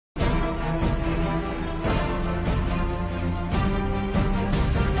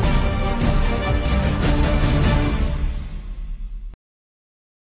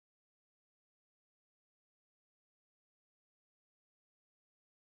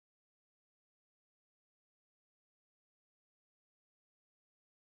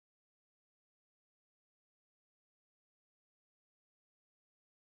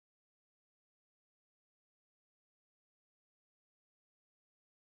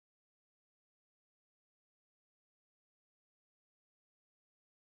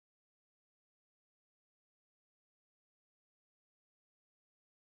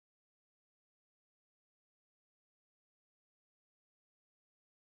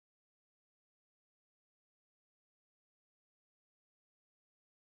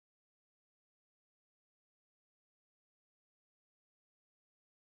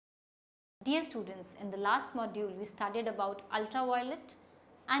Dear students, in the last module we studied about ultraviolet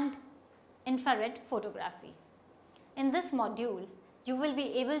and infrared photography. In this module, you will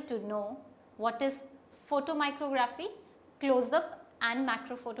be able to know what is photomicrography, close-up and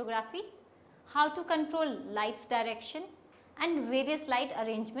macro photography, how to control light's direction and various light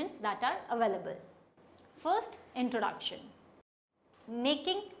arrangements that are available. First, introduction.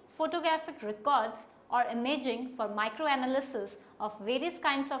 Making photographic records or imaging for microanalysis of various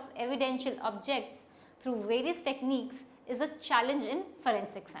kinds of evidential objects through various techniques is a challenge in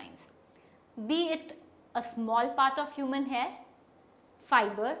forensic science. Be it a small part of human hair,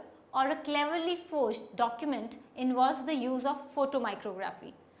 fiber or a cleverly forged document involves the use of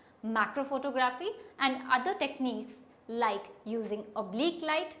photomicrography, macrophotography and other techniques like using oblique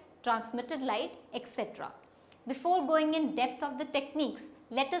light, transmitted light, etc. Before going in depth of the techniques,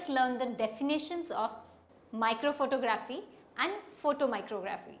 let us learn the definitions of microphotography and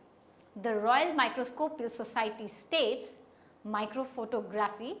photomicrography. The Royal Microscopical Society states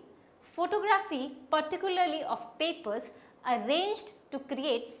microphotography, photography particularly of papers arranged to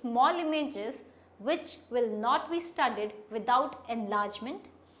create small images which will not be studied without enlargement,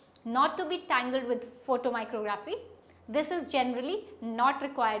 not to be tangled with photomicrography. This is generally not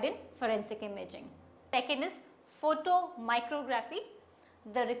required in forensic imaging. Second is photomicrography,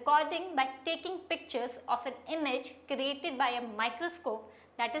 the recording by taking pictures of an image created by a microscope,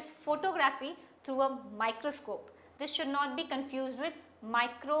 that is photography through a microscope. This should not be confused with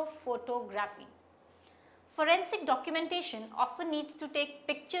microphotography. Forensic documentation often needs to take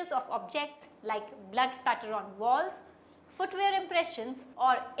pictures of objects like blood spatter on walls, footwear impressions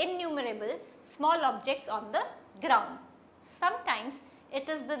or innumerable small objects on the ground. Sometimes it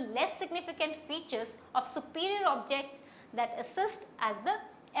is the less significant features of superior objects that assist as the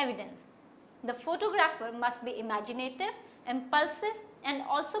evidence. The photographer must be imaginative, impulsive and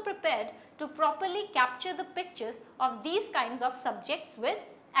also prepared to properly capture the pictures of these kinds of subjects with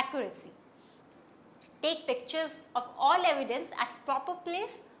accuracy. Take pictures of all evidence at proper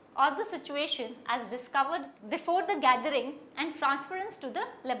place or the situation as discovered before the gathering and transference to the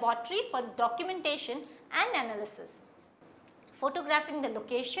laboratory for documentation and analysis. Photographing the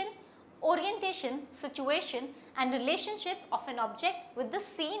location, orientation, situation and relationship of an object with the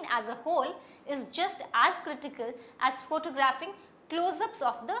scene as a whole is just as critical as photographing close-ups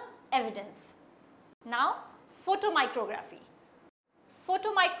of the evidence. Now, photomicrography.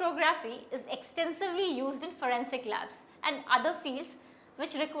 Photomicrography is extensively used in forensic labs and other fields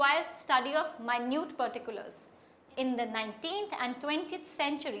which require study of minute particulars. In the 19th and 20th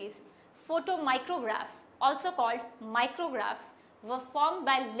centuries, photomicrographs, also called micrographs, were formed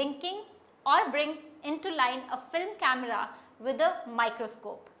by linking or bring into line a film camera with a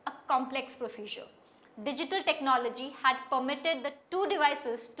microscope, a complex procedure. Digital technology had permitted the two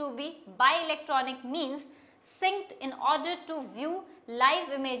devices to be by electronic means synced in order to view live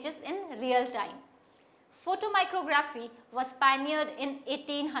images in real time. Photomicrography was pioneered in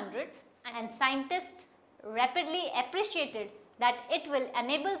 1800s and scientists rapidly appreciated that it will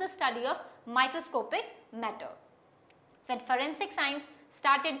enable the study of microscopic matter. When forensic science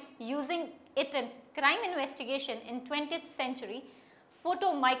started using it in crime investigation in 20th century,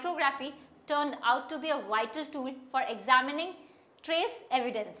 photomicrography turned out to be a vital tool for examining trace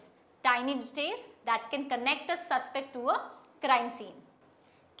evidence, tiny details that can connect a suspect to a crime scene.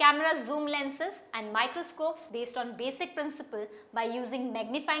 Camera zoom lenses and microscopes based on basic principle by using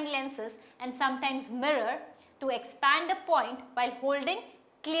magnifying lenses and sometimes mirror to expand a point while holding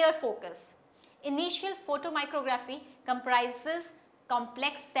clear focus. Initial photomicrography comprises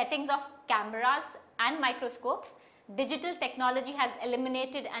complex settings of cameras and microscopes. Digital technology has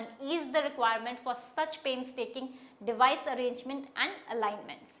eliminated and eased the requirement for such painstaking device arrangement and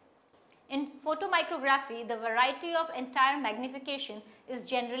alignments. In photomicrography, the variety of entire magnification is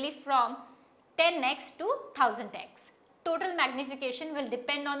generally from 10x to 1000x. Total magnification will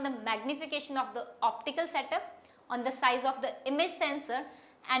depend on the magnification of the optical setup, on the size of the image sensor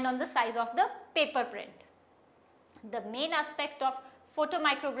and on the size of the paper print. The main aspect of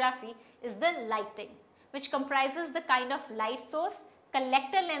photomicrography is the lighting, which comprises the kind of light source,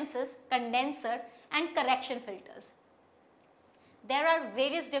 collector lenses, condenser and correction filters. There are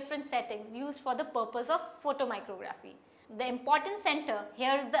various different settings used for the purpose of photomicrography. The important center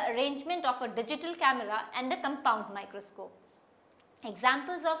here is the arrangement of a digital camera and a compound microscope.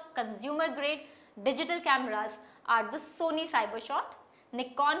 Examples of consumer grade digital cameras are the Sony Cybershot,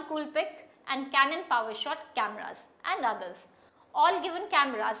 Nikon Coolpix and Canon PowerShot cameras and others. All given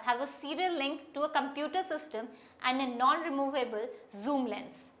cameras have a serial link to a computer system and a non-removable zoom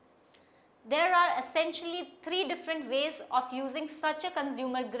lens. There are essentially three different ways of using such a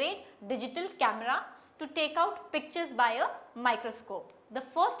consumer grade digital camera to take out pictures by a microscope. The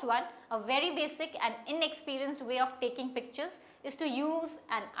first one, a very basic and inexperienced way of taking pictures, is to use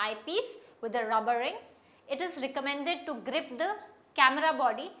an eyepiece with a rubber ring. It is recommended to grip the camera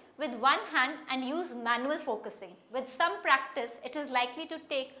body with one hand and use manual focusing. With some practice, it is likely to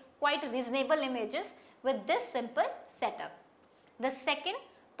take quite reasonable images with this simple setup. The second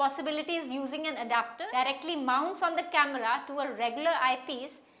possibility is using an adapter directly mounts on the camera to a regular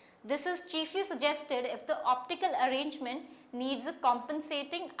eyepiece. This is chiefly suggested if the optical arrangement needs a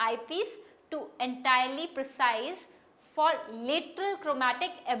compensating eyepiece to entirely precise for lateral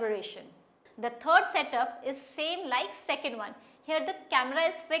chromatic aberration. The third setup is same like second one. Here the camera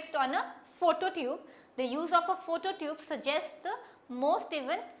is fixed on a phototube. The use of a phototube suggests the most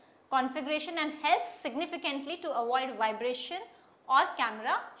even configuration and helps significantly to avoid vibration or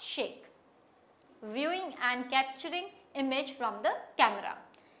camera shake. Viewing and capturing image from the camera.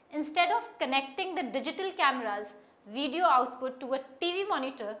 Instead of connecting the digital camera's video output to a TV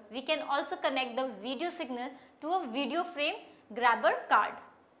monitor, we can also connect the video signal to a video frame grabber card,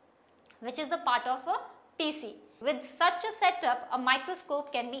 which is a part of a PC. With such a setup, a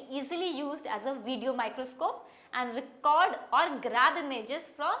microscope can be easily used as a video microscope and record or grab images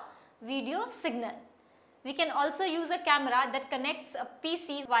from video signal. We can also use a camera that connects a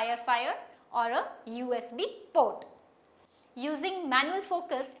PC via Wi-Fi or a USB port. Using manual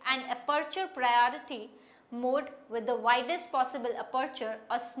focus and aperture priority mode with the widest possible aperture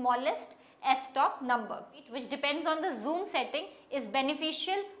or smallest f-stop number, which depends on the zoom setting, is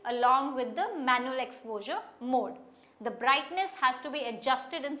beneficial along with the manual exposure mode. The brightness has to be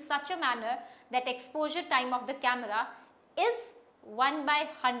adjusted in such a manner that exposure time of the camera is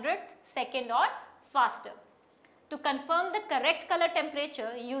 1/100th second or faster. To confirm the correct color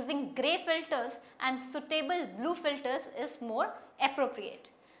temperature, using grey filters and suitable blue filters is more appropriate.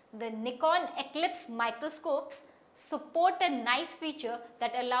 The Nikon Eclipse microscopes support a nice feature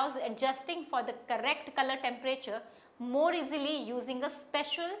that allows adjusting for the correct color temperature more easily using a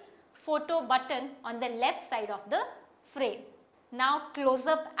special photo button on the left side of the frame. Now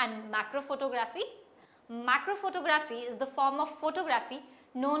close-up and macro photography. Macro photography is the form of photography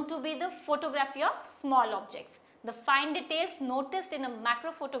known to be the photography of small objects. The fine details noticed in a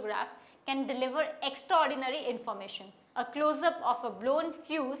macro photograph can deliver extraordinary information. A close-up of a blown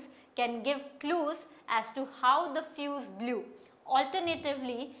fuse can give clues as to how the fuse blew.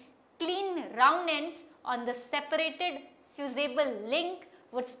 Alternatively, clean round ends on the separated fusible link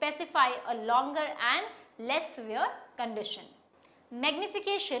would specify a longer and less severe condition.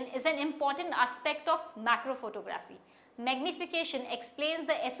 Magnification is an important aspect of macro photography. Magnification explains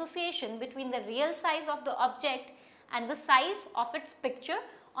the association between the real size of the object and the size of its picture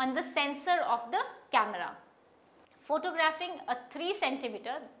on the sensor of the camera. Photographing a 3 cm,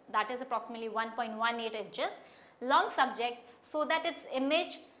 that is approximately 1.18 inches, long subject so that its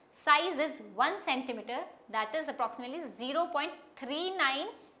image size is 1 cm, that is approximately 0.39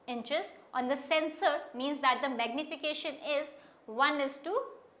 inches on the sensor, means that the magnification is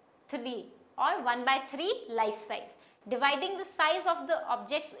 1:3 or 1/3 life size. Dividing the size of the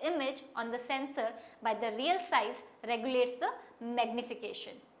object's image on the sensor by the real size regulates the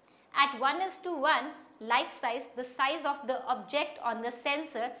magnification. At 1:1 life size, the size of the object on the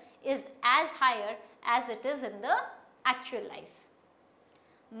sensor is as higher as it is in the actual life.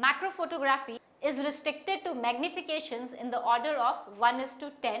 Macro photography is restricted to magnifications in the order of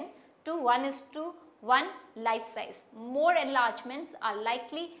 1:10 to 1:1 life size. More enlargements are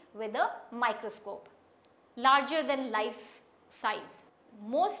likely with a microscope. Larger than life size.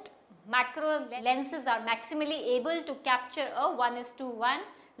 Most macro lenses are maximally able to capture a 1:1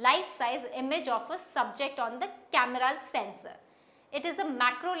 life size image of a subject on the camera's sensor. It is a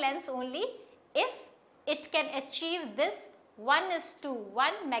macro lens only if it can achieve this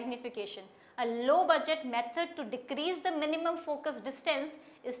 1:1 magnification. A low budget method to decrease the minimum focus distance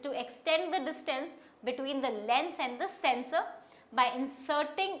is to extend the distance between the lens and the sensor by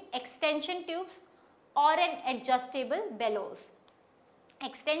inserting extension tubes or an adjustable bellows.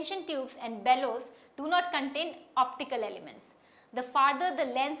 Extension tubes and bellows do not contain optical elements. The farther the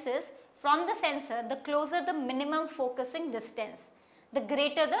lens is from the sensor, the closer the minimum focusing distance, the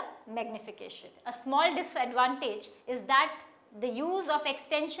greater the magnification. A small disadvantage is that the use of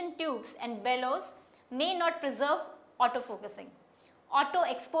extension tubes and bellows may not preserve autofocusing, auto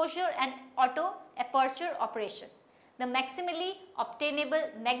exposure and auto aperture operation. The maximally obtainable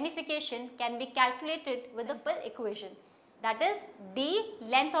magnification can be calculated with a simple equation, that is d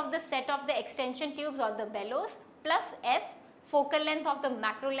length of the set of the extension tubes or the bellows plus f focal length of the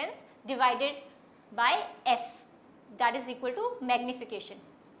macro lens divided by f, that is equal to magnification.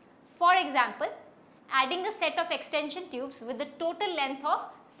 For example, adding a set of extension tubes with a total length of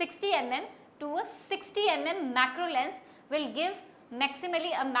 60 mm to a 60 mm macro lens will give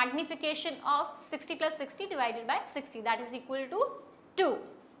maximally a magnification of 60 plus 60 divided by 60, that is equal to 2.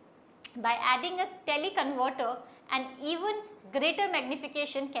 By adding a teleconverter, an even greater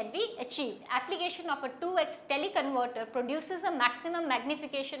magnification can be achieved. Application of a 2x teleconverter produces a maximum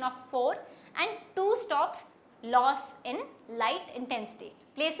magnification of 4 and 2 stops loss in light intensity.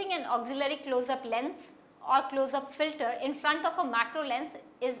 Placing an auxiliary close-up lens or close-up filter in front of a macro lens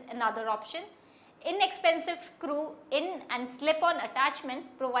is another option. Inexpensive screw-in and slip-on attachments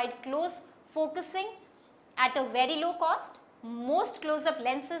provide close focusing at a very low cost. Most close-up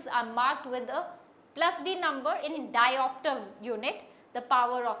lenses are marked with a +D number in diopter unit, the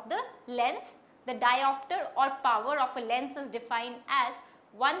power of the lens. The diopter or power of a lens is defined as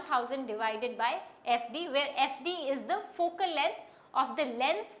 1000 divided by FD, where FD is the focal length of the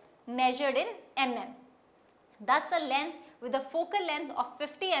lens measured in mm. Thus, a lens with a focal length of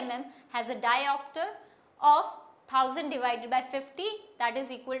 50 mm has a diopter of 1000 divided by 50, that is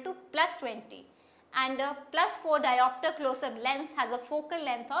equal to +20, and a +4 diopter close-up lens has a focal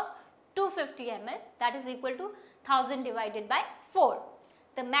length of 250 mm, that is equal to 1000 divided by 4.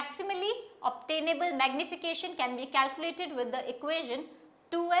 The maximally obtainable magnification can be calculated with the equation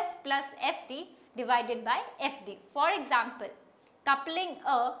 2f plus fd divided by fd. For example, coupling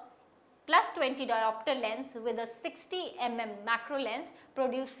a +20 diopter lens with a 60 mm macro lens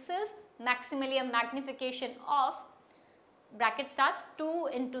produces maximally a magnification of bracket starts 2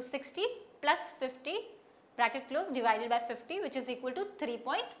 into 60 plus 50 bracket close divided by 50, which is equal to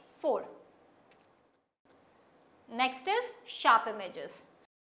 3.4. Next is sharp images.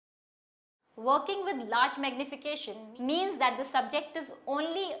 Working with large magnification means that the subject is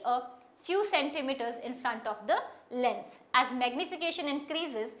only a few centimeters in front of the lens. As magnification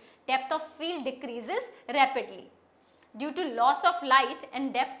increases, depth of field decreases rapidly. Due to loss of light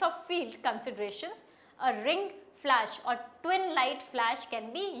and depth of field considerations, a ring flash or twin light flash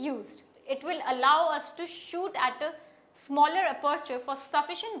can be used. It will allow us to shoot at a smaller aperture for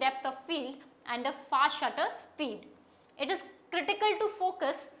sufficient depth of field and a fast shutter speed. It is critical to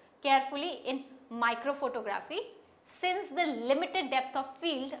focus carefully in microphotography since the limited depth of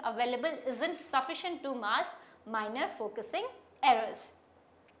field available isn't sufficient to mask minor focusing errors.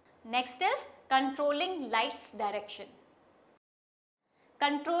 Next is controlling light's direction.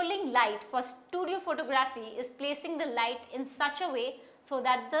 Controlling light for studio photography is placing the light in such a way so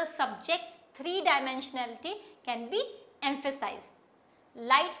that the subject's three-dimensionality can be emphasized.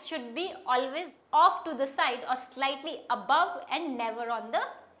 Lights should be always off to the side or slightly above and never on the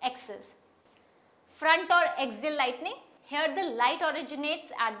axis. Front or axial lighting. Here the light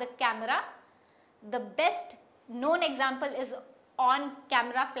originates at the camera. The best known example is on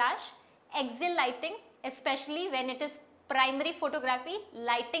camera flash. Axial lighting, especially when it is primary photography,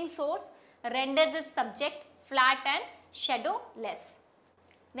 lighting source renders the subject flat and shadowless.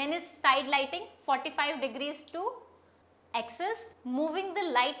 Then is side lighting, 45 degrees to axis, moving the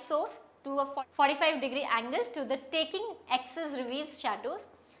light source to a 45 degree angle to the taking axis reveals shadows.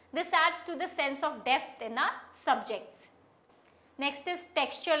 This adds to the sense of depth in our subjects. Next is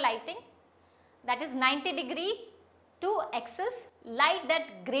texture lighting, that is 90 degree to axis, light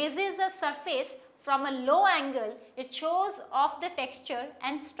that grazes a surface from a low angle. It shows off the texture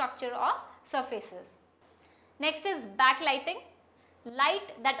and structure of surfaces. Next is backlighting.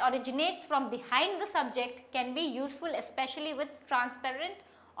 Light that originates from behind the subject can be useful especially with transparent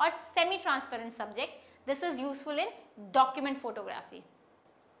or semi-transparent subject. This is useful in document photography.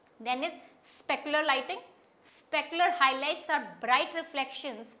 Then is specular lighting. Specular highlights are bright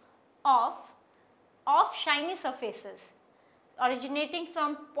reflections of shiny surfaces originating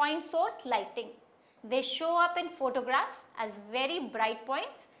from point source lighting. They show up in photographs as very bright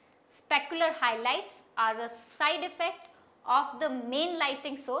points. Specular highlights are a side effect of the main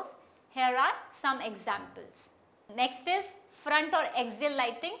lighting source. Here are some examples. Next is front or axial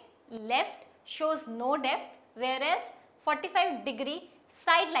lighting. Left shows no depth, whereas 45 degree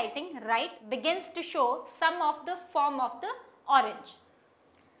side lighting right begins to show some of the form of the orange.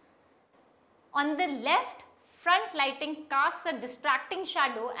 On the left, front lighting casts a distracting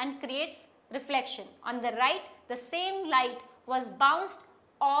shadow and creates reflection. On the right, the same light was bounced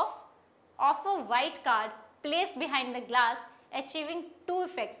off a white card placed behind the glass, achieving two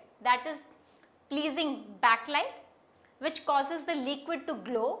effects, that is pleasing backlight which causes the liquid to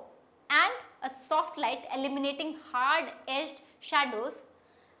glow and a soft light eliminating hard edged shadows.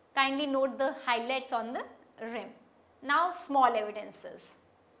 Kindly note the highlights on the rim. Now small evidences.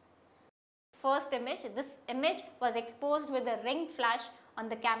 first image. This image was exposed with a ring flash on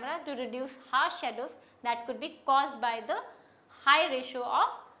the camera to reduce harsh shadows that could be caused by the high ratio of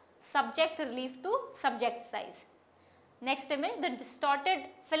subject relief to subject size. Next image, the distorted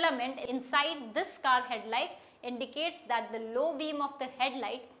filament inside this car headlight indicates that the low beam of the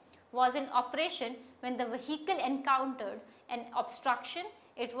headlight was in operation when the vehicle encountered an obstruction.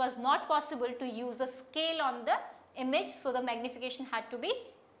 It was not possible to use a scale on the image, so the magnification had to be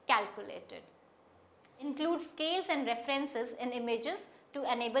calculated. Include scales and references in images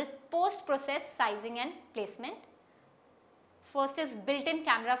to enable post-process sizing and placement. First is built-in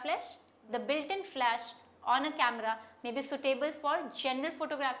camera flash. The built-in flash on a camera may be suitable for general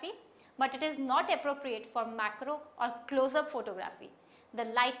photography, but it is not appropriate for macro or close-up photography. The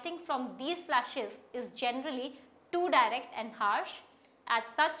lighting from these flashes is generally too direct and harsh. As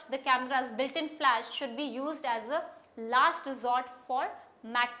such, the camera's built-in flash should be used as a last resort for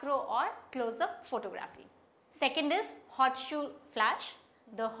macro or close-up photography. Second is hot shoe flash.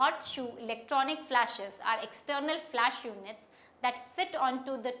 The hot shoe electronic flashes are external flash units that fit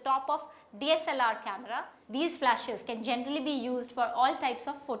onto the top of DSLR camera. These flashes can generally be used for all types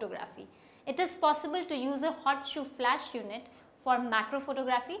of photography. It is possible to use a hot shoe flash unit for macro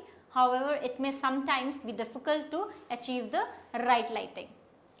photography. However, it may sometimes be difficult to achieve the right lighting.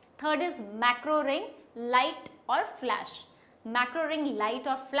 Third is macro ring light or flash. Macro ring light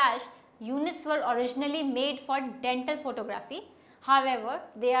or flash units were originally made for dental photography. However,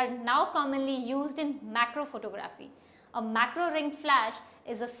 they are now commonly used in macro photography. A macro ring flash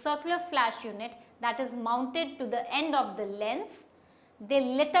is a circular flash unit that is mounted to the end of the lens. They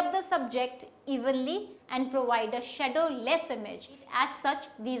lit up the subject evenly and provide a shadow-less image. As such,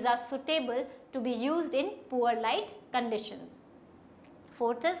 these are suitable to be used in poor light conditions.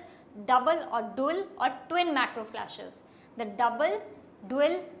 Fourth is double or dual or twin macro flashes. The double,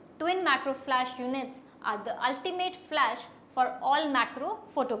 dual, twin macro flash units are the ultimate flash for all macro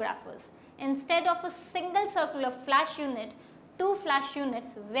photographers. Instead of a single circular flash unit, two flash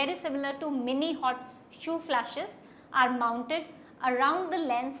units very similar to mini hot shoe flashes are mounted around the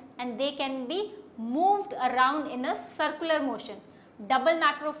lens and they can be moved around in a circular motion. Double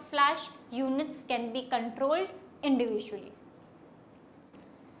macro flash units can be controlled individually.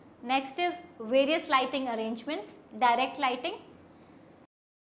 Next is various lighting arrangements. Direct lighting.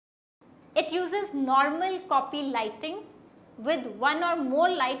 It uses normal copy lighting with one or more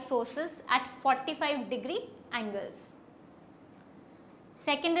light sources at 45-degree angles.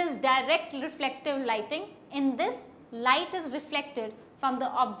 Second is direct reflective lighting. In this, light is reflected from the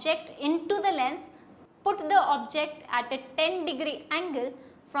object into the lens. Put the object at a 10-degree angle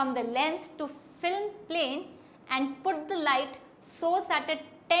from the lens to film plane and put the light source at a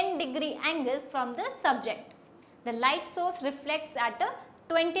 10-degree angle from the subject. The light source reflects at a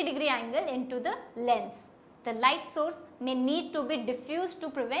 20-degree angle into the lens. The light source may need to be diffused to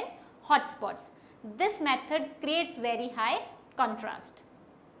prevent hot spots. This method creates very high contrast.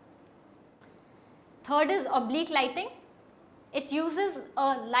 Third is oblique lighting. It uses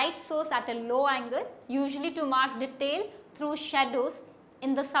a light source at a low angle, usually to mark detail through shadows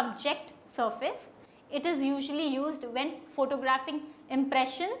in the subject surface. It is usually used when photographing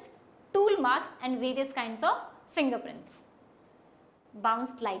impressions, tool marks and various kinds of fingerprints.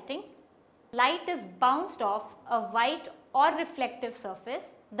 Bounced lighting. Light is bounced off a white or reflective surface.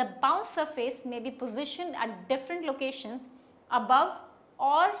 The bounced surface may be positioned at different locations above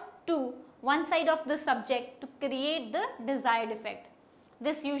or to one side of the subject to create the desired effect.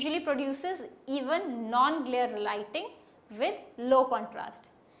 This usually produces even non-glare lighting with low contrast.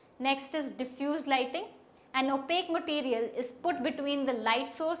 Next is diffused lighting. An opaque material is put between the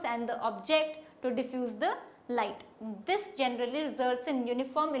light source and the object to diffuse the light. This generally results in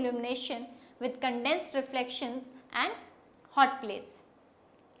uniform illumination with condensed reflections and hot plates.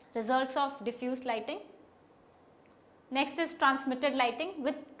 Results of diffused lighting. Next is transmitted lighting.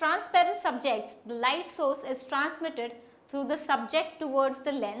 With transparent subjects, the light source is transmitted through the subject towards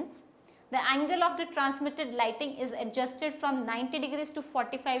the lens. The angle of the transmitted lighting is adjusted from 90 degrees to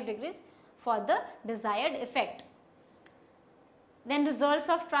 45 degrees for the desired effect. Then results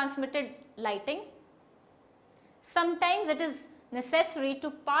of transmitted lighting. Sometimes it is necessary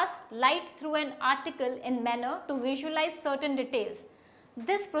to pass light through an article in manner to visualize certain details.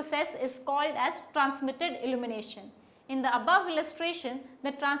 This process is called as transmitted illumination. In the above illustration,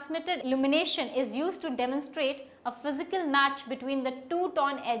 the transmitted illumination is used to demonstrate a physical match between the two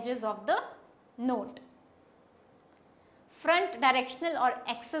torn edges of the note. Front directional or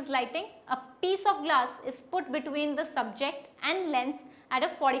axis lighting. A piece of glass is put between the subject and lens at a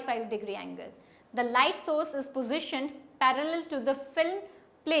 45-degree angle. The light source is positioned parallel to the film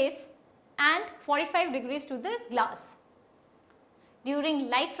place and 45 degrees to the glass. During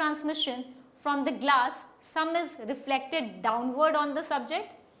light transmission from the glass, some is reflected downward on the subject.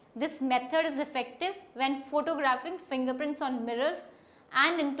 This method is effective when photographing fingerprints on mirrors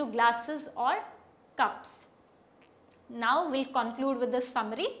and into glasses or cups. Now we will conclude with the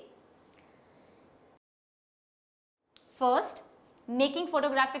summary. First, making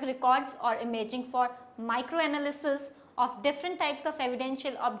photographic records or imaging for microanalysis of different types of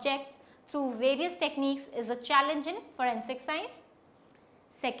evidential objects through various techniques is a challenge in forensic science.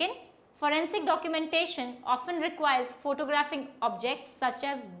 Second, forensic documentation often requires photographing objects such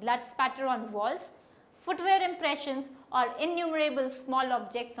as blood spatter on walls, footwear impressions or innumerable small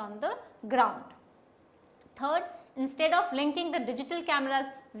objects on the ground. Third, instead of linking the digital camera's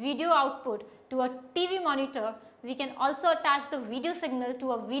video output to a TV monitor, we can also attach the video signal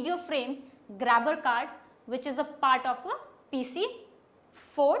to a video frame grabber card, which is a part of a PC.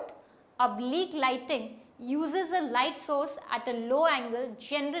 Fourth, oblique lighting uses a light source at a low angle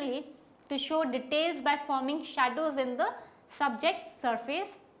generally to show details by forming shadows in the subject surface.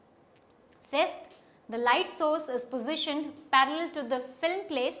 Fifth, the light source is positioned parallel to the film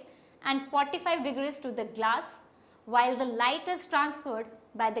place and 45 degrees to the glass, while the light is transferred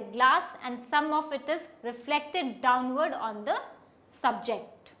by the glass and some of it is reflected downward on the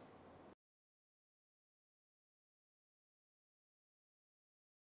subject.